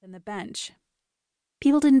on the bench.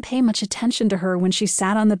 People didn't pay much attention to her when she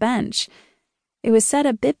sat on the bench. It was set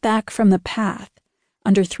a bit back from the path,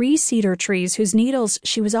 under 3 cedar trees whose needles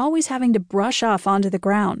she was always having to brush off onto the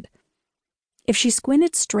ground. If she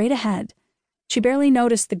squinted straight ahead, she barely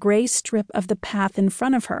noticed the gray strip of the path in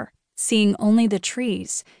front of her, seeing only the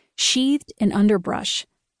trees, sheathed in underbrush,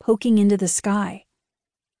 poking into the sky.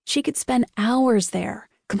 She could spend hours there,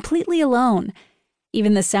 completely alone,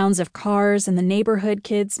 even the sounds of cars and the neighborhood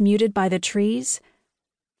kids muted by the trees.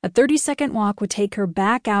 A 30-second walk would take her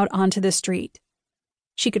back out onto the street.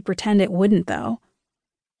 She could pretend it wouldn't, though.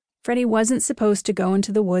 Freddie wasn't supposed to go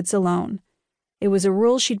into the woods alone. It was a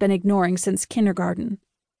rule she'd been ignoring since kindergarten.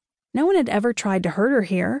 No one had ever tried to hurt her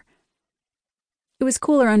here. It was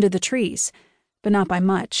cooler under the trees, but not by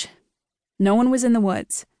much. No one was in the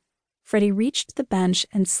woods. Freddie reached the bench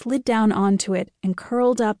and slid down onto it and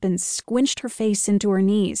curled up and squinched her face into her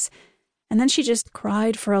knees, and then she just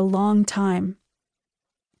cried for a long time.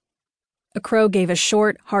 A crow gave a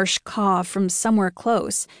short, harsh caw from somewhere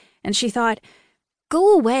close, and she thought,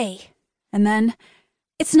 "Go away." And then,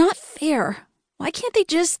 "It's not fair. Why can't they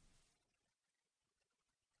just—"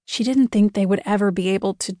 She didn't think they would ever be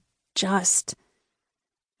able to just.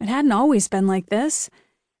 It hadn't always been like this.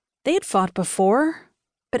 They had fought before,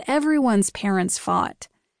 but everyone's parents fought.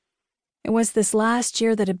 It was this last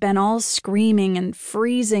year that had been all screaming and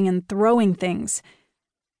freezing and throwing things.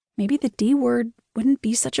 Maybe the D word wouldn't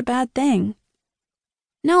be such a bad thing.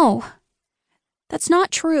 No, that's not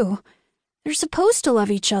true. They're supposed to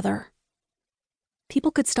love each other.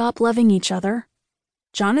 People could stop loving each other.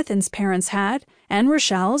 Jonathan's parents had, and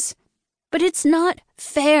Rochelle's. But it's not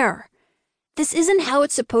fair. This isn't how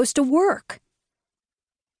it's supposed to work.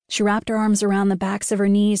 She wrapped her arms around the backs of her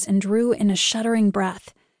knees and drew in a shuddering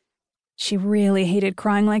breath. She really hated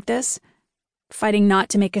crying like this, fighting not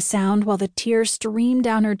to make a sound while the tears streamed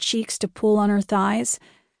down her cheeks to pool on her thighs.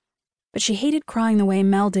 But she hated crying the way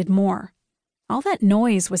Mel did more. All that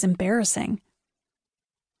noise was embarrassing.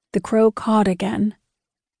 The crow cawed again.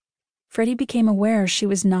 Freddie became aware she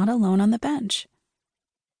was not alone on the bench.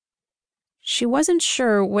 She wasn't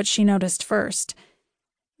sure what she noticed first.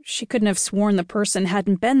 She couldn't have sworn the person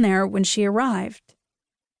hadn't been there when she arrived.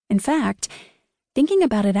 In fact, thinking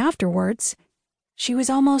about it afterwards, she was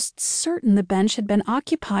almost certain the bench had been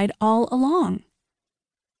occupied all along.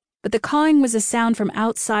 But the cawing was a sound from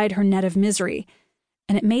outside her net of misery,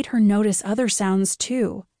 and it made her notice other sounds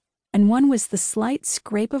too, and one was the slight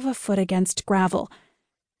scrape of a foot against gravel,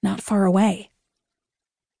 not far away.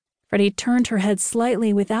 Freddie turned her head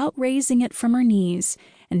slightly without raising it from her knees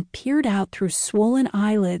and peered out through swollen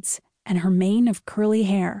eyelids and her mane of curly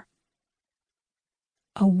hair.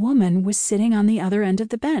 A woman was sitting on the other end of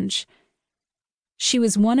the bench. She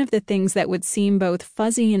was one of the things that would seem both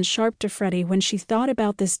fuzzy and sharp to Freddie when she thought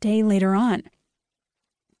about this day later on.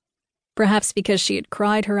 Perhaps because she had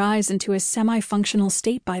cried her eyes into a semi-functional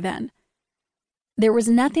state by then. There was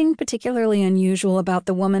nothing particularly unusual about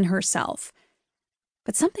the woman herself,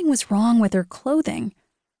 but something was wrong with her clothing,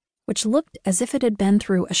 which looked as if it had been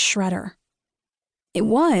through a shredder. It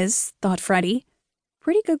was, thought Freddie,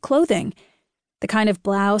 pretty good clothing, the kind of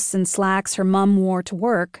blouse and slacks her mom wore to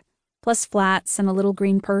work, plus flats and a little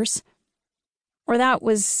green purse. Or that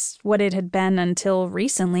was what it had been until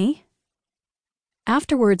recently.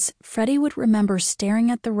 Afterwards, Freddie would remember staring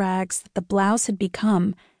at the rags that the blouse had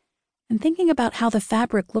become and thinking about how the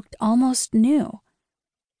fabric looked almost new.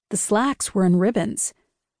 The slacks were in ribbons.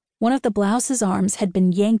 One of the blouse's arms had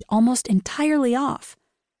been yanked almost entirely off,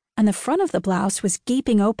 and the front of the blouse was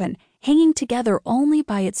gaping open, hanging together only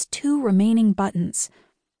by its 2 remaining buttons.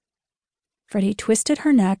 Freddie twisted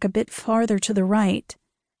her neck a bit farther to the right,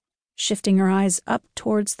 shifting her eyes up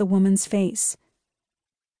towards the woman's face.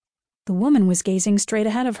 The woman was gazing straight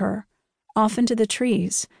ahead of her, off into the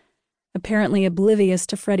trees, apparently oblivious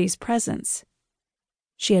to Freddie's presence.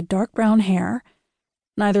 She had dark brown hair,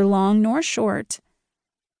 neither long nor short,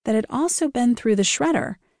 that had also been through the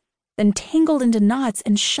shredder, then tangled into knots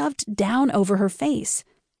and shoved down over her face.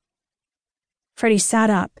 Freddie sat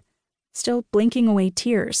up, still blinking away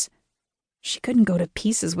tears. She couldn't go to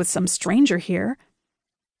pieces with some stranger here.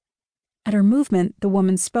 At her movement, the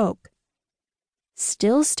woman spoke.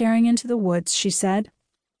 Still staring into the woods, she said,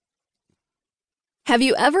 "Have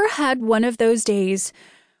you ever had one of those days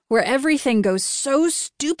where everything goes so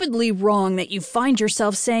stupidly wrong that you find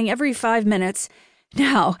yourself saying every 5 minutes,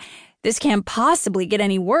 'Now, this can't possibly get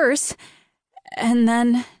any worse,' and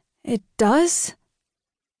then it does?"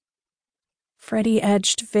 Freddie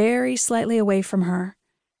edged very slightly away from her.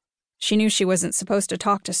 She knew she wasn't supposed to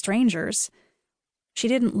talk to strangers. She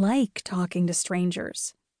didn't like talking to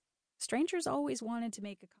strangers. Strangers always wanted to make a